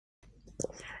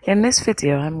In this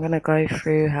video, I'm going to go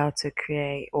through how to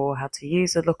create or how to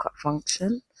use a lookup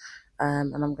function,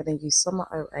 and I'm going to use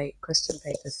Summer '08 question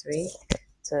paper 3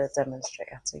 to demonstrate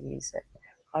how to use it.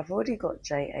 I've already got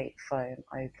J8 phone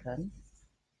open,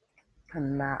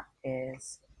 and that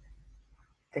is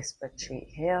this spreadsheet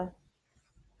here,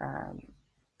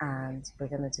 and we're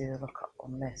going to do a lookup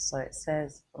on this. So it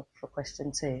says for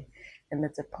question 2, in the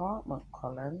department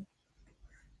column,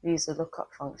 use a lookup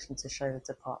function to show the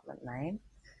department name.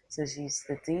 It says use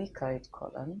the decode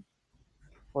column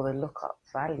for the lookup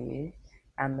value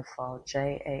and the file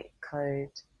J8 code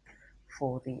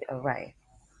for the array.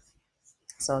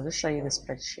 So I'll just show you the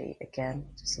spreadsheet again,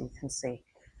 just so you can see.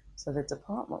 So the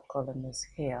department column is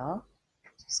here,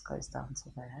 just goes down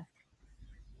to there.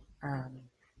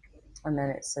 And then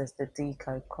it says the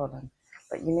decode column.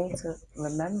 But you need to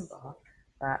remember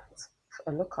that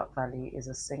a lookup value is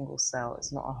a single cell,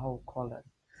 it's not a whole column.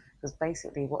 Because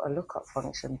basically what a lookup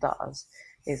function does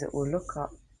is it will look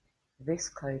up this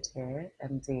code here,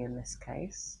 MD in this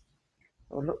case.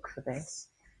 We'll look for this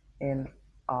in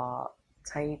our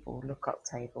table, lookup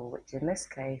table, which in this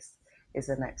case is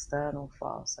an external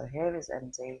file. So here is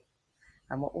MD,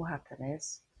 and what will happen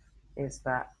is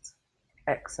that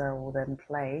Excel will then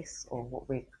place, or what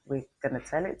we're going to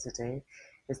tell it to do,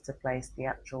 is to place the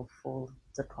actual full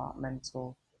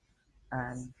departmental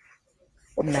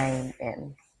name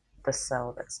in the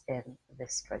cell that's in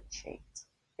this spreadsheet.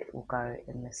 It will go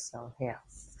in this cell here.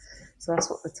 So that's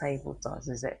what the table does,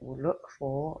 is it will look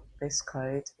for this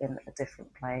code in a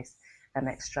different place and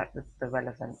extract the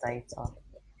relevant data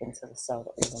into the cell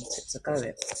that we want it to go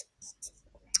in.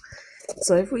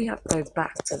 So if we go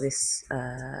back to this,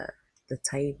 the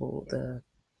table, the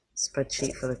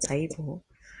spreadsheet for the table,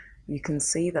 you can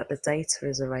see that the data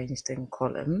is arranged in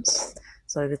columns.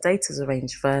 So the data is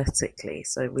arranged vertically.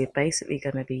 So we're basically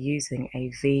going to be using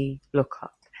a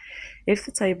Vlookup. If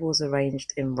the table is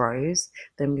arranged in rows,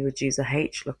 then we would use a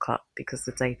HLOOKUP because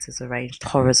the data is arranged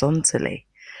horizontally.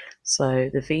 So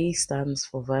the V stands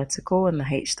for vertical and the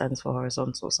H stands for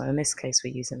horizontal. So in this case,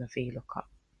 we're using a Vlookup.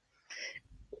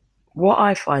 What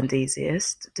I find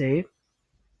easiest to do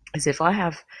is if I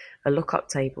have a lookup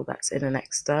table that's in an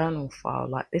external file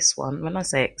like this one. When I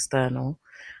say external,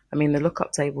 I mean the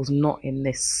lookup table is not in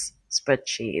this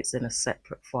spreadsheet, it's in a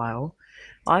separate file.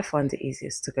 I find it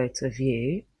easiest to go to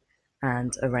View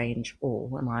and arrange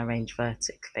all, and I arrange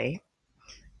vertically,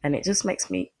 and it just makes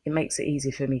it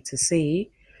easy for me to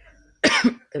see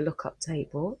the lookup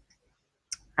table,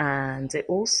 and it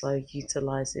also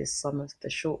utilizes some of the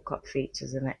shortcut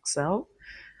features in Excel,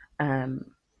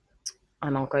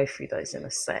 and I'll go through those in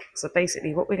a sec. So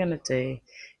basically what we're going to do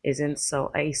is in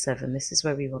cell A7, this is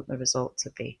where we want the result to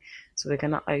be. So we're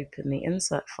going to open the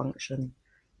insert function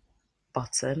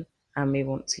button, and we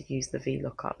want to use the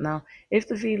Vlookup. Now, if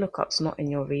the Vlookup's not in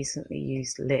your recently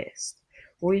used list,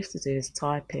 all you have to do is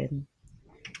type in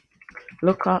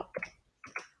lookup,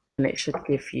 and it should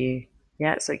give you,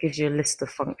 so it gives you a list of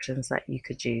functions that you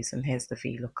could use, and here's the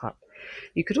Vlookup.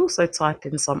 You could also type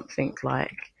in something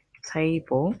like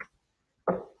table,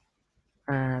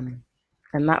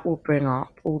 and that will bring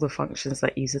up all the functions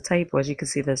that use a table. As you can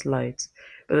see, there's loads,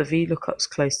 but the Vlookup's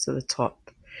close to the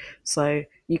top. So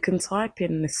you can type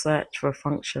in the search for a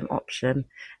function option,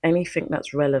 anything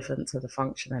that's relevant to the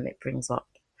function, and it brings up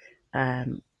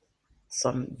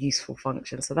some useful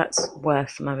functions. So that's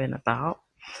worth knowing about.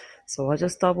 So I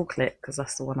just double click because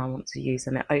that's the one I want to use,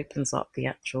 and it opens up the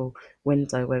actual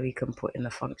window where we can put in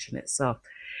the function itself.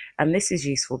 And this is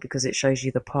useful because it shows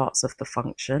you the parts of the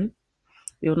function.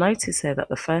 You'll notice here that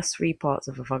the first 3 parts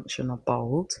of a function are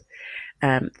bold.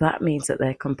 That means that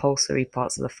they're compulsory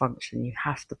parts of the function. You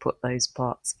have to put those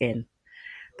parts in.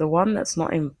 The one that's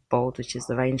not in bold, which is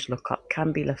the range lookup,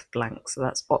 can be left blank, so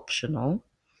that's optional,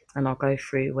 and I'll go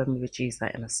through when we would use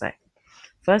that in a sec.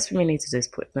 First thing we need to do is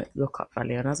put the lookup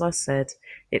value, and as I said,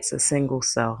 it's a single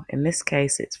cell. In this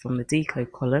case, it's from the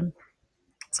decode column,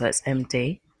 so it's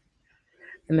MD.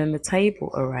 And then the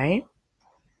table array,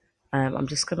 I'm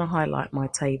just going to highlight my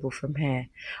table from here.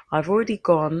 I've already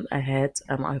gone ahead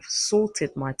and I've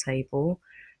sorted my table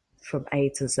from A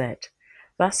to Z.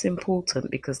 That's important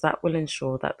because that will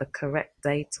ensure that the correct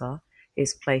data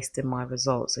is placed in my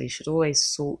result. So you should always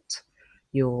sort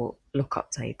your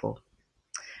lookup table.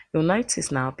 You'll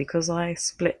notice now, because I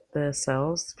split the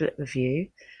cells, split the view,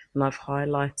 and I've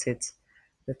highlighted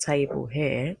the table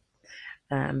here,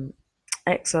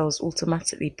 Excel's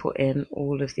automatically put in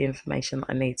all of the information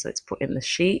that I need. So it's put in the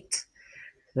sheet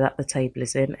that the table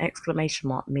is in. Exclamation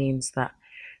mark means that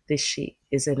this sheet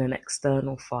is in an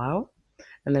external file.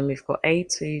 And then we've got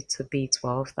A2 to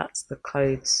B12, that's the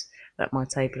codes that my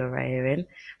table array are in.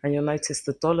 And you'll notice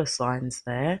the dollar signs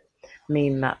there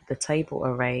mean that the table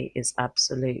array is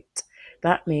absolute.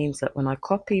 That means that when I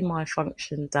copy my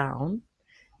function down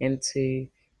into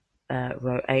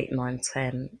row 8, 9,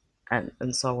 10,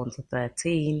 and so on to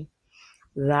 13,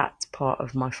 that part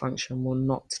of my function will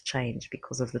not change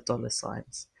because of the dollar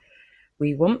signs.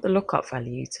 We want the lookup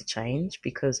value to change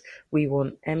because we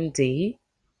want MD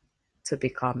to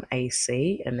become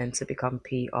AC and then to become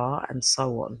PR and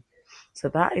so on. So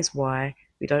that is why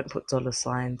we don't put dollar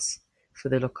signs for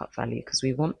the lookup value, because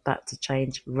we want that to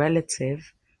change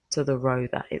relative to the row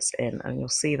that it's in. And you'll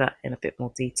see that in a bit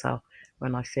more detail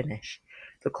when I finish.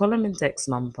 The column index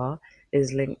number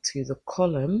is linked to the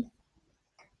column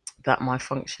that my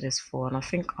function is for. And I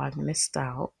think I missed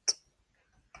out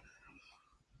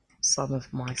some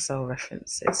of my cell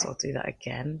references. I'll do that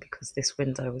again because this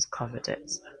window has covered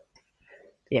it.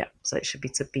 Yeah, so it should be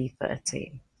to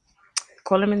B13.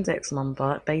 Column index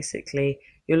number, basically,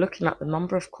 you're looking at the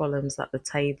number of columns that the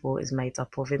table is made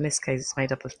up of. In this case, it's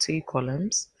made up of 2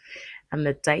 columns. And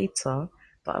the data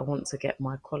that I want to get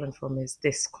my column from is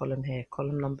this column here,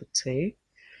 column number 2.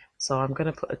 So I'm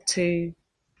going to put a 2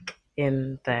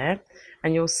 in there.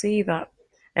 And you'll see that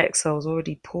Excel's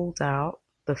already pulled out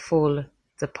the full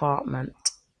department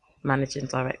managing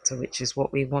director, which is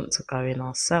what we want to go in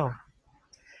our cell.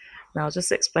 Now I'll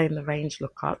just explain the range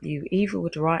lookup. You either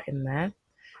would write in there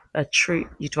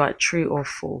you'd write true or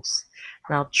false.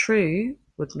 Now true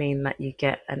would mean that you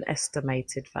get an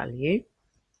estimated value,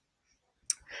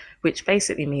 which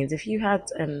basically means if you had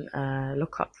an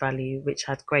lookup value which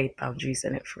had grade boundaries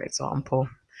in it, for example.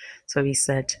 So we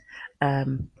said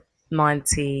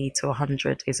 90 to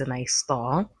 100 is an A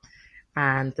star,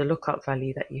 and the lookup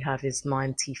value that you have is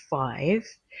 95,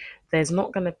 there's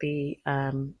not going to be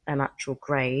an actual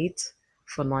grade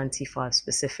for 95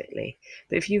 specifically.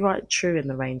 But if you write true in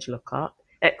the range lookup,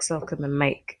 Excel can then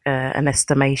make an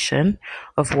estimation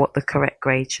of what the correct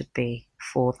grade should be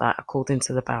for that according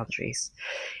to the boundaries.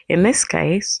 In this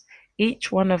case, each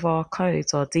one of our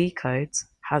codes, our D codes,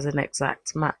 has an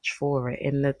exact match for it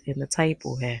in the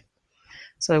table here.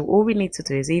 So all we need to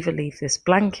do is either leave this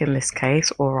blank in this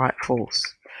case or write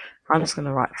false. I'm just going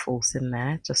to write false in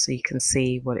there just so you can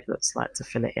see what it looks like to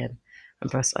fill it in,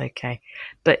 and press OK.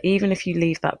 But even if you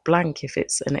leave that blank, if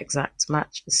it's an exact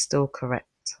match, it's still correct.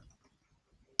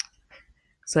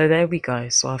 So there we go.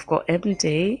 So I've got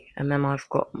MD and then I've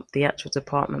got the actual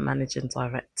department managing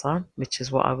director, which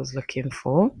is what I was looking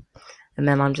for. And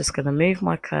then I'm just going to move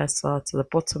my cursor to the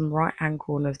bottom right hand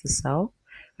corner of the cell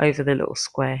over the little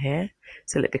square here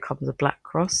till it becomes a black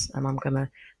cross, and I'm going to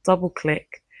double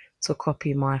click to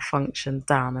copy my function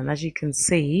down. And as you can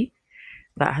see,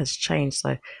 that has changed.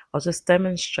 So I'll just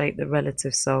demonstrate the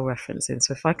relative cell referencing.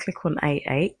 So if I click on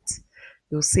A8,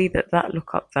 you'll see that that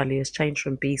lookup value has changed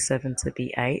from B7 to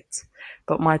B8,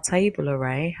 but my table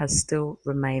array has still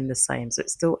remained the same. So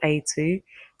it's still A2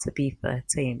 to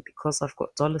B13 because I've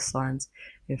got dollar signs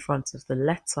in front of the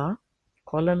letter,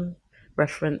 column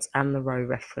reference and the row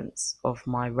reference of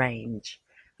my range.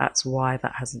 That's why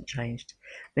that hasn't changed.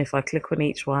 And if I click on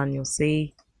each one, you'll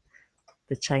see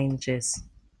the changes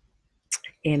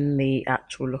in the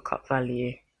actual lookup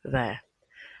value there.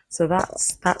 So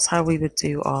that's how we would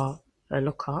do our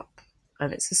lookup,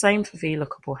 and it's the same for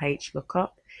VLOOKUP or HLOOKUP.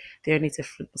 The only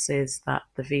difference is that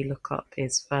the VLOOKUP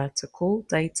is vertical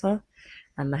data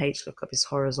and the HLOOKUP is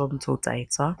horizontal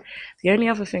data. The only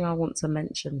other thing I want to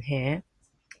mention here,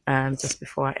 just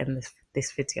before I end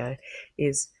this video,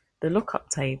 is the lookup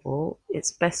table.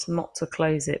 It's best not to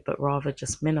close it, but rather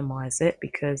just minimize it,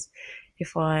 because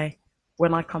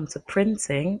when I come to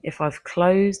printing, if I've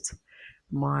closed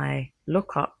my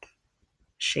lookup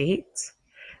sheet,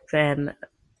 then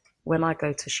when I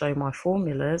go to show my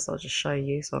formulas, I'll just show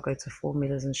you. So I'll go to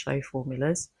formulas and show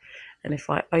formulas. And if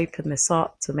I open this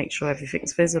up to make sure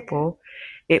everything's visible,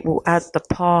 it will add the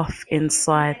path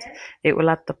inside. It will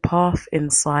add the path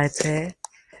inside here.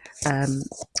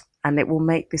 And it will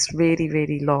make this really,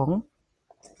 really long.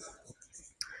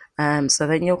 So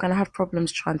then you're going to have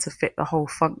problems trying to fit the whole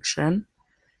function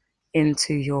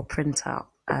into your printout.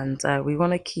 And we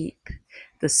want to keep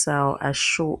the cell as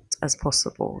short as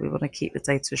possible. We want to keep the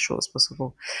data as short as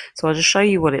possible. So I'll just show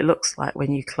you what it looks like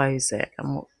when you close it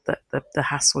and what the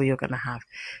hassle you're going to have.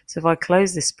 So if I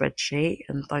close this spreadsheet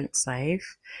and don't save,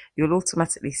 you'll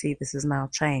automatically see this has now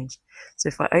changed. So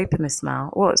if I open this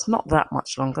now, well, it's not that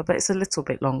much longer, but it's a little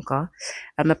bit longer.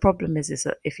 And the problem is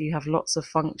that if you have lots of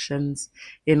functions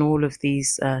in all of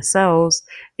these cells,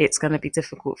 it's going to be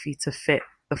difficult for you to fit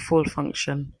the full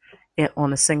function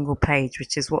on a single page,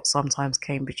 which is what sometimes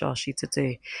Cambridge asks you to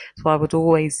do. So I would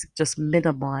always just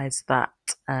minimize that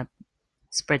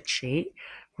spreadsheet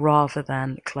rather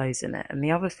than closing it. And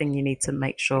the other thing you need to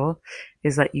make sure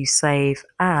is that you save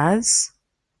as.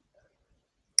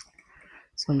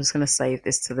 So I'm just going to save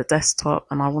this to the desktop,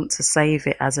 and I want to save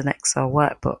it as an Excel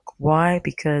workbook. Why?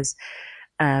 Because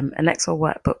an Excel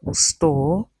workbook will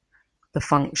store the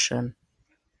function.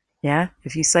 Yeah,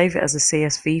 if you save it as a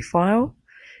CSV file,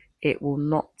 it will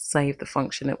not save the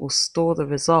function. It will store the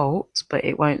result, but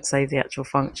it won't save the actual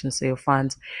function. So you'll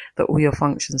find that all your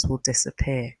functions will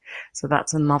disappear. So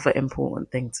that's another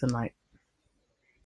important thing to note.